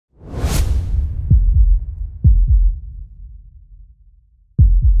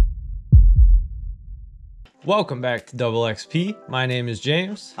Welcome back to Double XP. My name is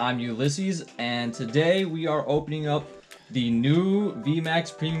James. I'm Ulysses, and today we are opening up the new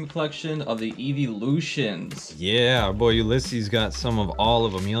VMAX Premium Collection of the Eeveelutions. Yeah, our boy Ulysses got some of all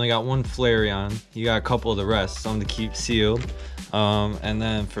of them. He only got one Flareon. He got a couple of the rest, some to keep sealed. And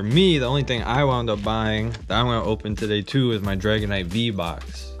then for me, the only thing I wound up buying that I'm going to open today too is my Dragonite V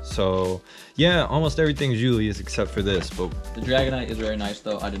box. So yeah, almost everything's Julius except for this. But the Dragonite is very nice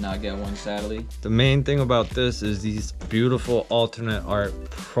though. I did not get one, sadly. The main thing about this is these beautiful alternate art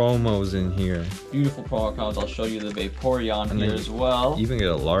promos in here. Beautiful promo cards. I'll show you the Vaporeon here as well. You even get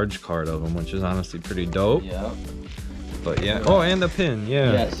a large card of them, which is honestly pretty dope. Yeah. But yeah. Oh, and the pin.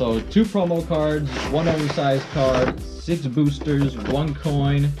 Yeah. Yeah. So 2 promo cards, 1 oversized card, 6 boosters, 1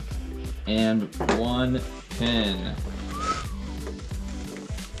 coin, and 1 pin.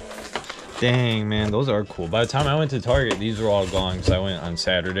 Dang, man, those are cool. By the time I went to Target, these were all gone because I went on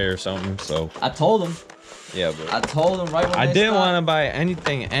Saturday or something. So I told them. Yeah, but I told them right when I didn't want to buy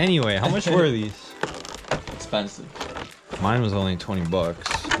anything anyway. How much were these? Expensive. Mine was only 20 bucks,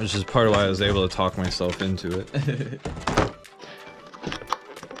 which is part of why I was able to talk myself into it.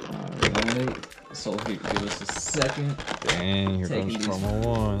 Alright, so give us a second. Dang, here comes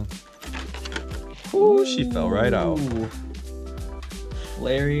promo 1. Ooh, she fell right out.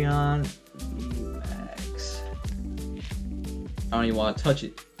 Flareon VMAX. I don't even want to touch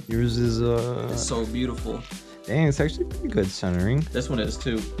it. Yours is it's so beautiful. Dang, it's actually pretty good centering. This one is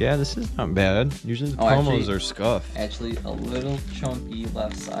too. Yeah, this is not bad. Usually the promos are scuffed. Actually, a little chunky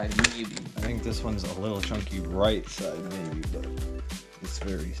left side, maybe. I think this one's a little chunky right side, maybe, but it's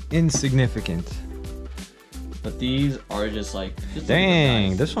very insignificant. But these are just like. Dang,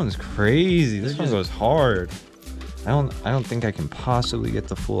 nice. This one's crazy. This one goes hard. I don't think I can possibly get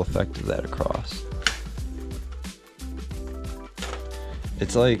the full effect of that across.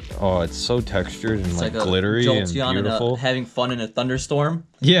 It's like, oh, it's so textured and like glittery and beautiful. Having fun in a thunderstorm.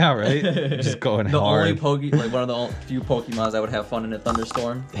 Yeah, right. Just going hard. The only one of the few Pokemons that would have fun in a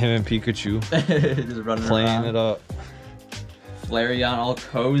thunderstorm. Him and Pikachu. Just running playing around. it up. Flareon all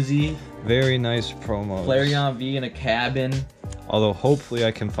cozy. Very nice promos. Flareon V in a cabin. Although hopefully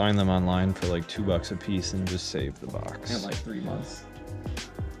I can find them online for like $2 a piece and just save the box. In like 3 months.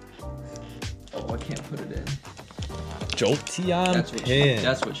 Oh, I can't put it in. Jolteon pin.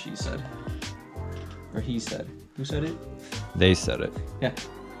 That's what she said. Or he said. Who said it? They said it. Yeah.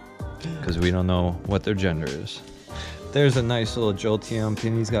 Because we don't know what their gender is. There's a nice little Jolteon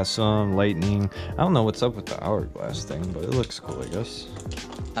pin. He's got some lightning. I don't know what's up with the hourglass thing, but it looks cool, I guess.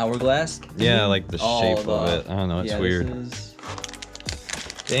 Hourglass? Yeah, like the shape of it. I don't know. It's weird.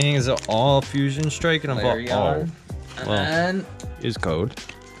 Dang, is it all Fusion Strike and Flareon. Well, is code.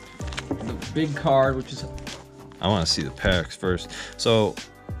 The big card, which is. I want to see the packs first. So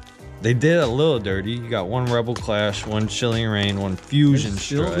they did a little dirty. You got 1 Rebel Clash, 1 Chilling Rain, 1 Fusion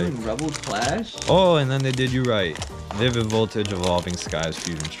Strike. Rebel Clash? Oh, and then they did you right. Vivid Voltage, Evolving Skies,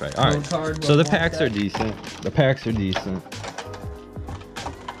 Fusion Strike. All right. So the packs are decent. The packs are decent.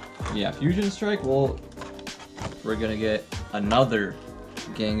 Yeah, Fusion Strike. Well, we're gonna get another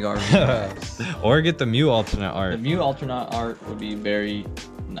Gengar or get the Mew alternate art. The Mew alternate art would be very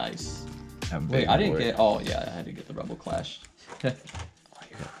nice. Wait, I didn't get. Oh yeah, I had to get the Rebel Clash. Oh,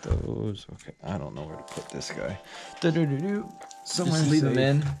 you got those. Okay, I don't know where to put this guy. Someone just leave them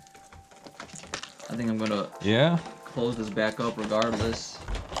in. I think I'm gonna. Yeah. Close this back up regardless.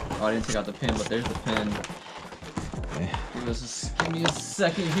 Oh, I didn't take out the pin, but there's the pin. Okay. Give me a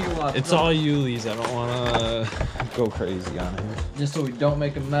second here. It's all Yuli's. I don't want to go crazy on here. Just so we don't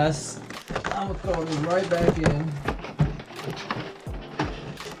make a mess, I'm gonna throw this right back in.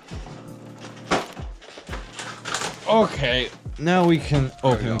 Okay, now we can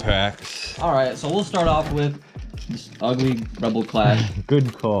open packs. All right, so we'll start off with this ugly Rebel Clash.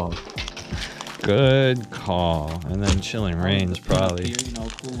 Good call. Good call. And then Chilling Rains probably. Here, you know,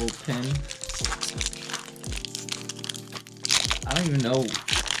 cool little pin. I don't even know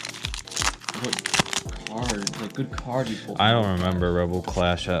what card, like good card you pulled. I don't remember Rebel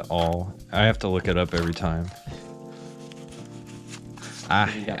Clash at all. I have to look it up every time.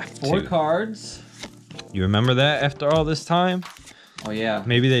 We got 4 cards. You remember that after all this time? Oh yeah.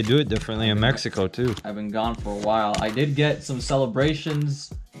 Maybe they do it differently in Mexico too. I've been gone for a while. I did get some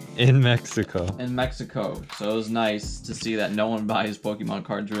celebrations in Mexico. So it was nice to see that no one buys Pokemon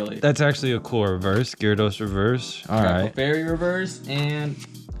cards really. That's actually a cool reverse. Gyarados reverse. All right. Fairy reverse and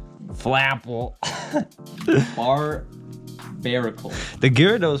Flapple. Barbaracle. The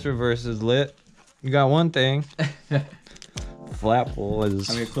Gyarados reverse is lit. You got one thing. Flapple is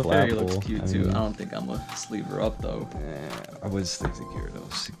I mean, Clefairy looks Flapple. cute too. I don't think I'm gonna sleeve her up though. Yeah, I would stick to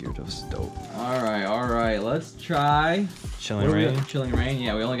Gyarados. Gyarados is dope. All right. Let's try Chilling what do we Rain. got? Chilling Rain.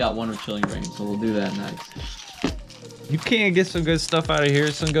 Yeah, we only got one of Chilling Rain, so we'll do that next. You can't get some good stuff out of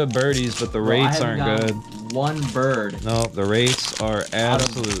here. Some good birdies, but the Bro, I rates haven't aren't got good. One bird. No, the rates are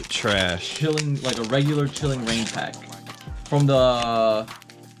absolute trash. Chilling, like a regular Chilling Rain pack from the,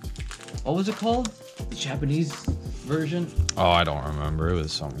 what was it called? The Japanese version. Oh, I don't remember. It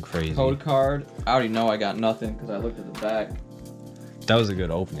was something crazy. Code card. I already know I got nothing because I looked at the back. That was a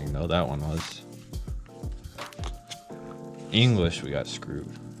good opening though. That one was. English, we got screwed.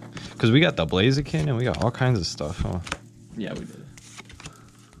 Because we got the Blaziken and we got all kinds of stuff, huh? Yeah, we did.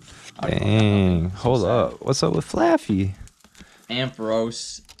 Dang. Hold up. What's up with Flaffy?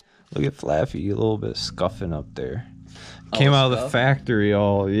 Ampharos. Look at Flaffy, a little bit scuffing up there. Oh, Came out of the scuff? factory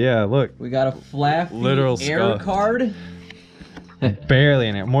all, yeah, look. We got a Flaffy Literal air scuff. card. Barely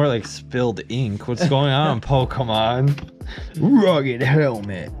in it, more like spilled ink. What's going on, Pokemon? Rugged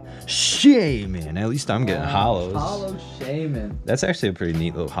helmet. Shaman. At least I'm getting hollows. Hollow Shaman. That's actually a pretty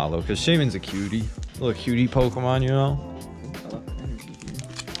neat little hollow, because Shaman's a cutie. Little cutie Pokemon, you know?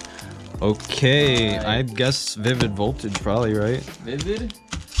 Okay, Alright. I guess Vivid Voltage probably, right? Vivid.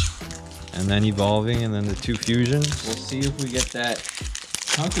 And then Evolving, and then the two fusions. We'll see if we get that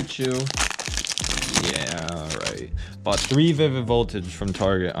Pikachu. Yeah, right. Bought 3 Vivid Voltage from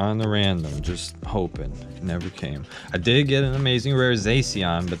Target on the random, just hoping. It never came. I did get an amazing rare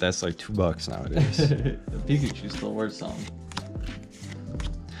Zacian, but that's like $2 nowadays. The Pikachu's still worth something.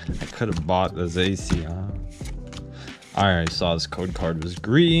 I could have bought the Zacian. I already saw this code card was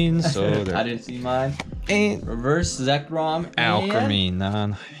green, so there I didn't see mine. ain't Reverse Zekrom and Alchemy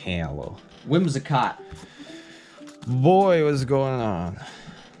non-halo. Whimsicott. Boy, what's going on?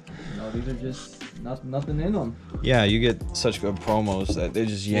 No, these are just nothing in them. Yeah, you get such good promos that they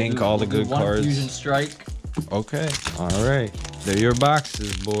just yank all the good one cards. Fusion Strike. Okay, all right. They're your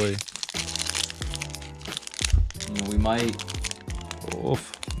boxes, boy. You know, we might.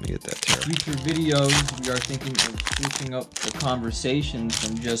 Oof, let me get that terror. Future videos, we are thinking of switching up the conversation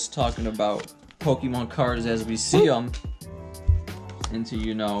from just talking about Pokemon cards as we see them into,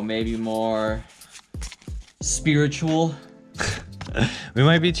 you know, maybe more spiritual. We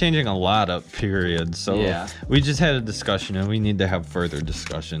might be changing a lot up, period. So Yeah. we just had a discussion and we need to have further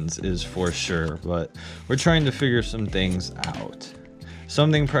discussions is for sure. But we're trying to figure some things out.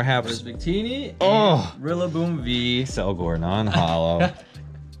 Something There's perhaps Victini and Oh. Rillaboom V. Selgor non-hollow.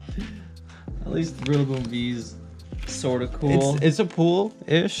 At least Rillaboom V's sort of cool. It's a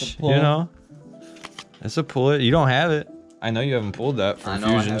pool-ish, It's a pull. you know? It's a pull. You don't have it. I know you haven't pulled that I from know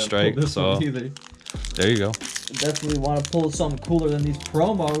I Fusion haven't Strike, pulled this so one either. there you go. Definitely want to pull something cooler than these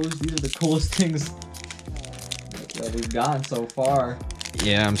promos. These are the coolest things that we've gotten so far.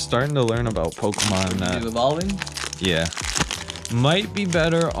 Yeah, I'm starting to learn about Pokemon. Is it evolving? Yeah. Might be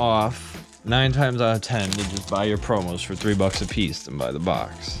better off 9 times out of 10 to just buy your promos for $3 a piece than buy the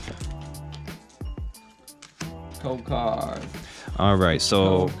box. Code card. All right,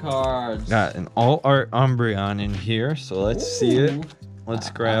 so Code cards. got an all art Umbreon in here, so let's see it. Ooh. Let's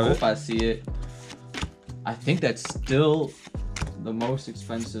I grab hope it. I see it. I think that's still the most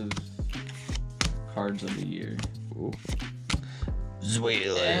expensive cards of the year. Ooh. And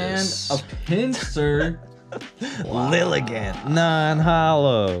Zweilous. a Pinsir. Lilligant,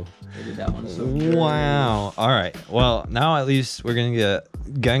 non-hollow. They did that one so good. Wow. All right. Well, now at least we're gonna get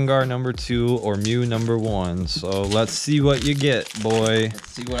Gengar number 2 or Mew number 1. So let's see what you get, boy.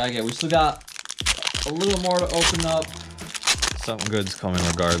 Let's see what I get. We still got a little more to open up. Something good's coming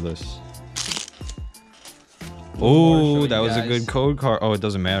regardless. more to show Oh, you that was a guys. good code card. Oh, it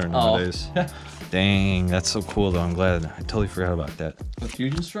doesn't matter Oh. nowadays. Dang, that's so cool though. I'm glad. I totally forgot about that. A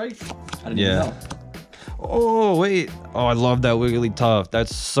Fusion Strike? I didn't Yeah. even know. Oh, wait. Oh, I love that Wigglytuff.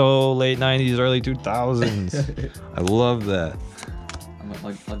 That's so late 90s, early 2000s. I love that.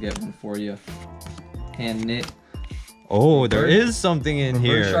 I'll get one for you. Hand knit. Oh, there Reverse- is something in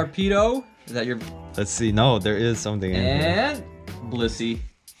Reverse here. Sharpedo. Is that your... Let's see. No, there is something in here. And... Blissey.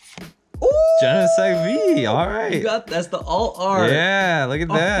 Genesect V. All You right. got... That's the alt art. Yeah, look at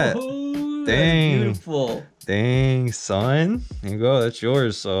that. Oh, that's Dang. beautiful. Dang, son. Here you go. That's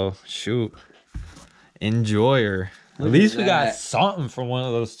yours. So, shoot. Enjoy her. Look At least at we got that. something from one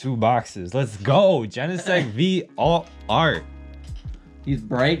of those 2 boxes. Let's go. Genesect V all art. He's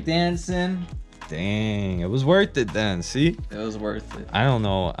breakdancing. Dang, it was worth it then. See? It was worth it. I don't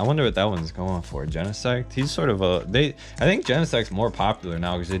know. I wonder what that one's going for. Genesect? He's sort of a... I think Genesect's more popular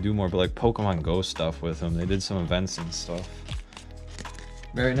now because they do more like Pokemon Go stuff with him. They did some events and stuff.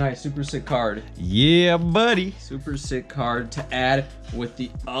 Very nice. Super sick card. Yeah, buddy. Super sick card to add with the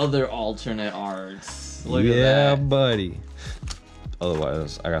other alternate arts. Look yeah, at that. buddy.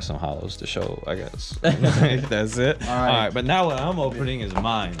 Otherwise, I got some hollows to show, I guess. That's it. All right, but now what I'm opening is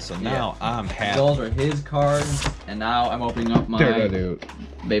mine. So now I'm happy. Those are his cards, and now I'm opening up my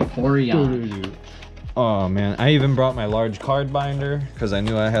Vaporeon. Oh man, I even brought my large card binder because I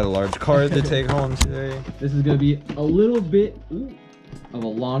knew I had a large card to take home today. This is gonna be a little bit of a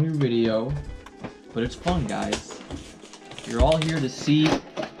longer video, but it's fun, guys. You're all here to see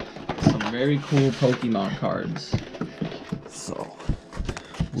some very cool Pokemon cards. So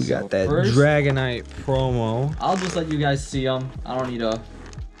we got that first, Dragonite promo. I'll just let you guys see them. I don't need to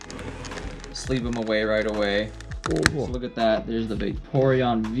sleep them away right away. So look at that. There's the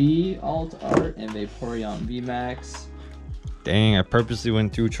Vaporeon V alt art and Vaporeon V Max. Dang, I purposely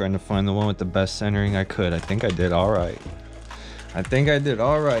went through trying to find the one with the best centering I could. I think I did all right.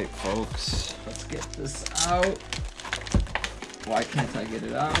 Folks. Let's get this out. Why can't I get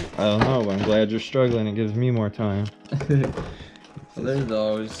it out? I don't know, but I'm glad you're struggling. It gives me more time. So there's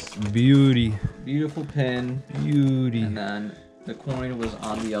those. Beauty. Beautiful pin. Beauty. And then the coin was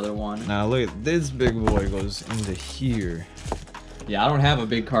on the other one. Now look, this big boy goes into here. Yeah, I don't have a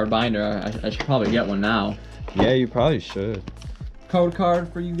big card binder. I should probably get one now. Yeah, you probably should. Code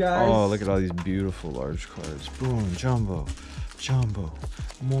card for you guys. Oh, look at all these beautiful large cards. Boom, jumbo, jumbo,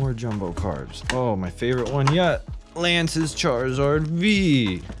 more jumbo cards. Oh, my favorite one yet. Lance's Charizard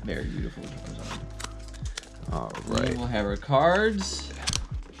V. Very beautiful Charizard. All right. We'll have our cards.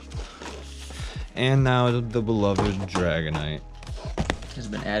 And now the beloved Dragonite has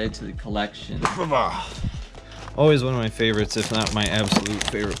been added to the collection. Always one of my favorites, if not my absolute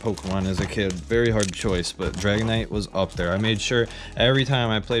favorite Pokemon as a kid. Very hard choice, but Dragonite was up there. I made sure every time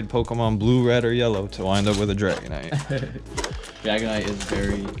I played Pokemon Blue, Red, or Yellow to wind up with a Dragonite. Dragonite is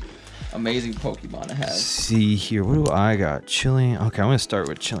very amazing Pokemon to have. See here, what do I got? Chilling. Okay, I'm gonna start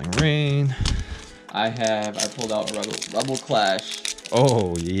with Chilling Reign. I pulled out Rebel Clash.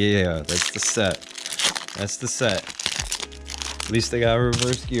 Oh yeah, that's the set. That's the set. At least they got a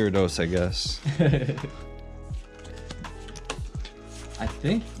reverse Gyarados, I guess. I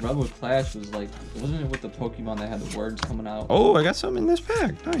think Rebel Clash was like, wasn't it with the Pokemon that had the words coming out? Oh, I got some in this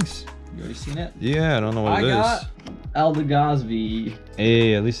pack. Nice. You already seen it? Yeah, I don't know what it is. I got Eldegoss V.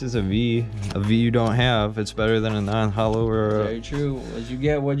 Hey, at least it's a V. A V you don't have. It's better than a non-hollow or a... Very true. What'd you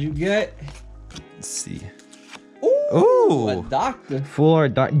get? What'd you get? Let's see. Ooh, a doctor. Full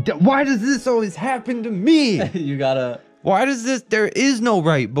art doctor. Why does this always happen to me? You gotta... Why does this... There is no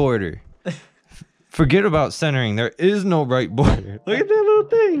right border. Forget about centering. There is no right border. Look at that little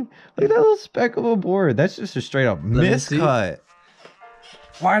thing. Look at that little speck of a board. That's just a straight up miscut.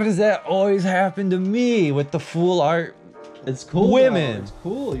 Why does that always happen to me with the full art? It's cool. Women. Though. It's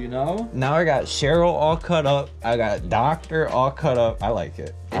cool, you know? Now I got Cheryl all cut up. I got Doctor all cut up. I like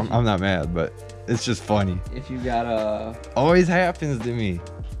it. I'm not mad, but it's just funny. If you got a... Always happens to me.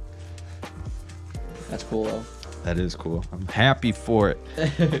 That's cool, though. That is cool. I'm happy for it.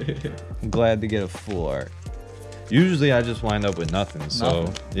 I'm glad to get a full art. Usually I just wind up with nothing,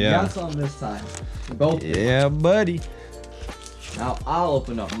 so yeah. You got some this time. Both. Yeah, buddy. Now I'll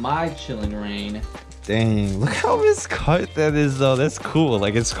open up my Chilling Reign. Dang, look how miscut that is though. That's cool.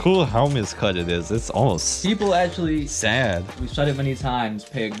 Like, it's cool how miscut it is. It's almost people actually sad. We've said it many times,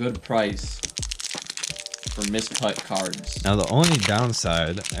 pay a good price for miscut cards. Now the only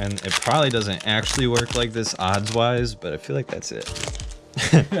downside, and it probably doesn't actually work like this odds wise, but I feel like that's it.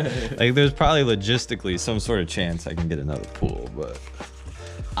 Like, there's probably logistically some sort of chance I can get another pull, but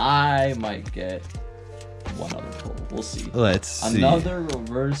I might get one other pull. We'll see. Let's see. Another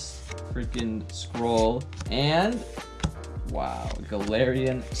reverse freaking scroll, and wow,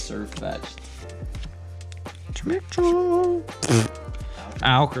 Galarian Surfetched.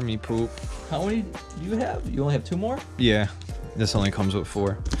 Alchemy poop. How many do you have? You only have 2 more? Yeah, this only comes with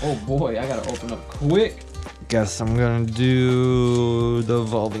 4. Oh boy, I gotta open up quick. Guess I'm gonna do the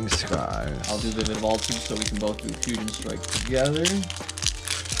Evolving Skies. I'll do the Evolving so we can both do Fusion Strike together.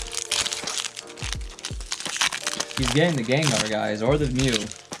 He's getting the Gengar, guys, or the Mew.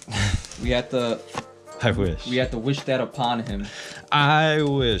 We have to... I wish. We have to wish that upon him. I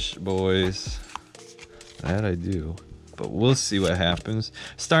wish, boys. That I do. But we'll see what happens.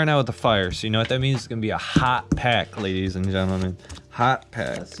 Starting out with the fire, so you know what that means? It's gonna be a hot pack, ladies and gentlemen. Hot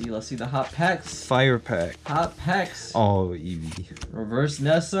pack. Let's see the hot packs. Fire pack. Hot packs. Oh, Eevee. Reverse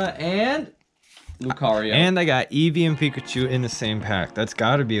Nessa and Lucario. And I got Eevee and Pikachu in the same pack. That's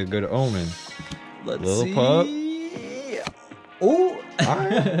gotta be a good omen. Let's Little see. pup. Oh,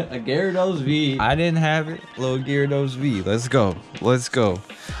 A Gyarados V. I didn't have it. Little Gyarados V. Let's go. Let's go.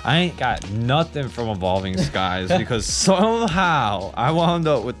 I ain't got nothing from Evolving Skies because somehow I wound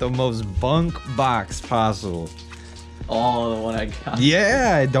up with the most bunk box possible. Oh, the one I got.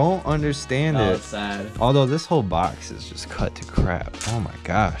 Yeah, I don't understand Oh, it. it's sad. Although this whole box is just cut to crap. Oh my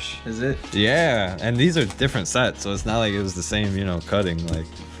gosh. Is it? Yeah, and these are different sets, so it's not like it was the same, you know, cutting. Like,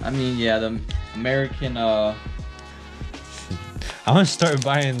 I mean, yeah, the American, I'm gonna start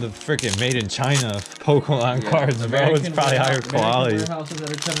buying the freaking made in China Pokemon cards, bro. It's probably higher quality. Warehouses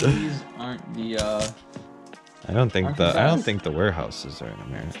that are coming to these aren't the, I don't think Aren't the these I don't ours? think the warehouses are in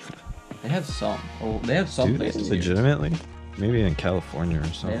America. they have some. Oh, they have some Do they places here. legitimately? Maybe in California or They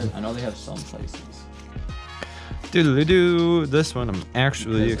something. have, I know they have some places. Doodly-doo. This one I'm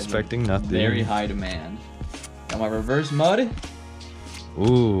actually Because of expecting nothing. Very high demand. Got my reverse mud.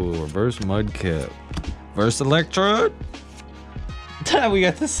 Ooh, reverse Mudkip. Reverse Electrode. We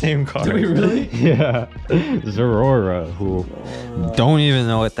got the same card. Do we really? Yeah. Zorora, who don't even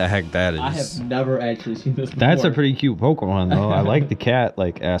know what the heck that is. I have never actually seen this before. That's a pretty cute Pokemon though. I like the cat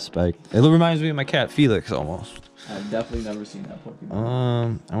like aspect. It reminds me of my cat Felix almost. I've definitely never seen that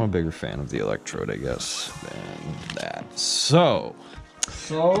Pokemon. I'm a bigger fan of the Electrode, I guess, than that. So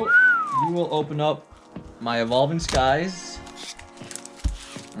You will open up my Evolving Skies.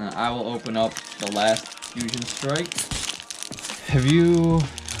 And I will open up the last Fusion Strike. have you?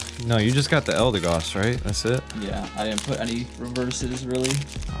 No, you just got the Eldegoss, right? That's it. Yeah, I didn't put any reverses really.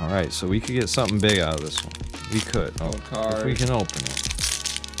 All right, so we could get something big out of this one. We could. Oh, card. if we can open it.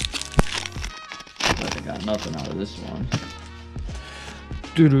 But I got nothing out of this one.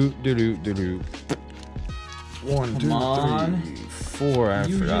 Doo doo doo doo doo doo. 1, 2, Come on. 3, 4. I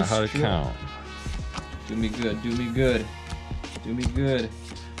You forgot just how to struck. count. Do me good, do me good. Do me good.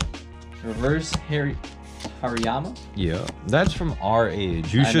 Reverse Hariyama? Yeah, that's from our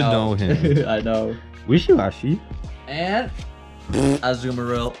age. You I should know him. I know. Wishy-washy. And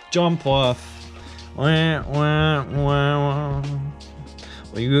Azumarill. Jump off. Wah, wah, wah, wah.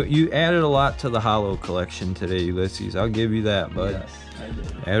 Well, you added a lot to the Holo collection today, Ulysses. I'll give you that, bud. Yes, I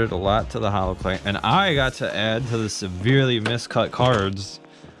did. Added a lot to the Holo collection, and I got to add to the severely miscut cards,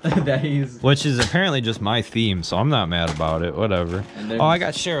 That he's. which is apparently just my theme, so I'm not mad about it. Whatever. And then- Oh, I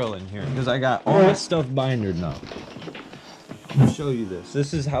got Cheryl in here because I got all my stuff bindered now. I'll show you this.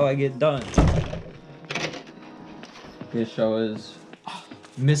 This is how I get done. This show is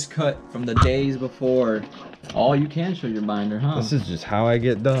miscut from the days before. Oh, you can show your binder, huh? This is just how I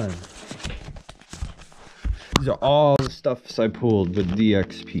get done. These are all the stuffs I pulled with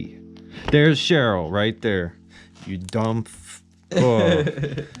DXP. There's Cheryl right there. You dumb. Oh.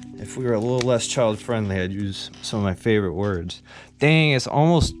 If we were a little less child friendly, I'd use some of my favorite words. Dang, it's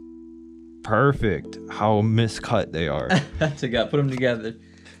almost perfect how miscut they are. That's a guy. Put them together.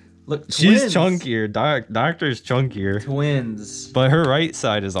 Look, She's twins. chunkier. Doctor's chunkier. Twins. But her right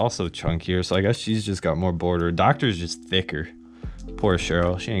side is also chunkier, so I guess she's just got more border. Doctor's just thicker. Poor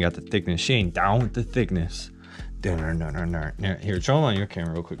Cheryl. She ain't got the thickness. She ain't down with the thickness. Here, show them on your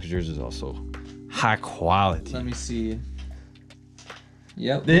camera real quick, because yours is also high quality. Let me see.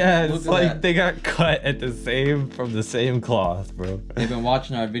 Yep. Yeah, look it's at like that. they got cut from the same cloth, bro. They've been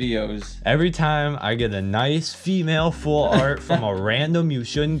watching our videos. Every time I get a nice female full art from a random, you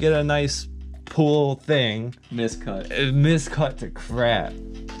shouldn't get a nice pool thing. Miscut. It miscut to crap.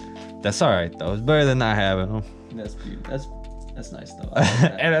 That's all right though. It's better than not having them. That's beautiful. That's nice though. I like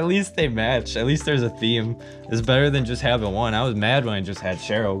that. And at least they match. At least there's a theme. It's better than just having one. I was mad when I just had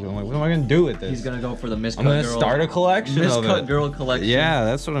Cheryl. I'm like, what am I gonna do with this? He's gonna go for the miscut I'm gonna girl. start a collection of Miscut it. girl collection. Yeah,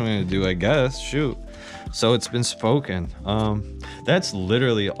 that's what I'm gonna do, I guess. Shoot. So it's been spoken. That's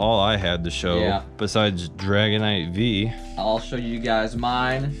literally all I had to show. Yeah. Besides Dragonite V. I'll show you guys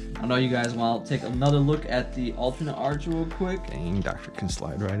mine. I know you guys want to take another look at the alternate arts real quick. Dang, Doctor can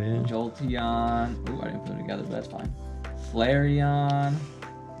slide right in. Jolteon. Ooh, I didn't put them together, but that's fine. Flareon.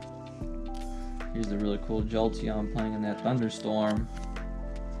 Here's the really cool Jolteon playing in that thunderstorm.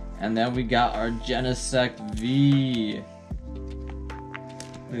 And then we got our Genesect V.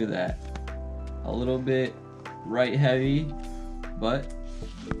 Look at that. A little bit right heavy, but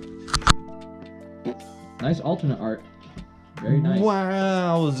nice alternate art. Very nice.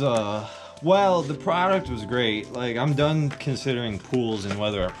 Wowza. Well, the product was great. Like, I'm done considering pools and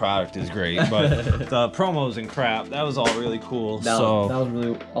whether a product is great, but the promos and crap, that was all really cool. That was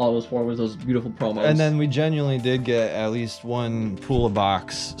really all it was for, was those beautiful promos. And then we genuinely did get at least one pool of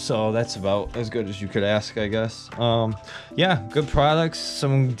box, so that's about as good as you could ask, I guess. Yeah, good products,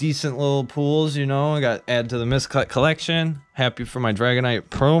 some decent little pools, you know. I got add to the miscut collection. Happy for my Dragonite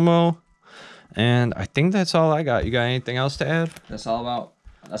promo. And I think that's all I got. You got anything else to add? That's all about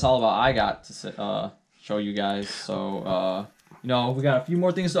I got to show you guys. So you know, we got a few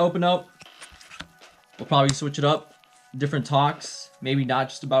more things to open up. We'll probably switch it up, different talks, maybe not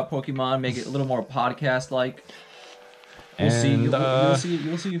just about Pokemon, make it a little more podcast like. We'll see.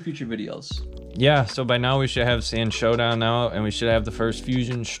 You'll see in future videos. Yeah, so by now we should have Sand Showdown out, and we should have the first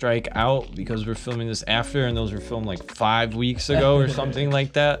Fusion Strike out, because we're filming this after, and those were filmed like 5 weeks ago or something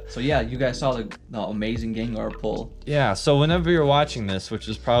like that. So yeah, you guys saw the amazing Gengar pull. Yeah, so whenever you're watching this, which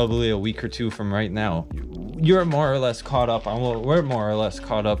is probably a week or two from right now, you're more or less caught up on what we're more or less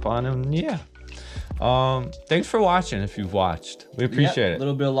caught up on, and yeah. Thanks for watching if you've watched. We appreciate it. A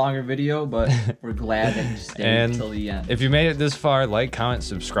little bit longer video, but we're glad that you stayed until the end. If you made it this far, like, comment,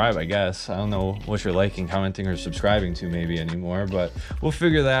 subscribe, I guess. I don't know what you're liking, commenting, or subscribing to maybe anymore, but we'll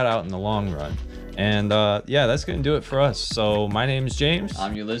figure that out in the long run. And yeah, that's gonna do it for us. So my name's James.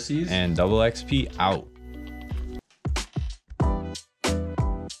 I'm Ulysses. And Double XP out.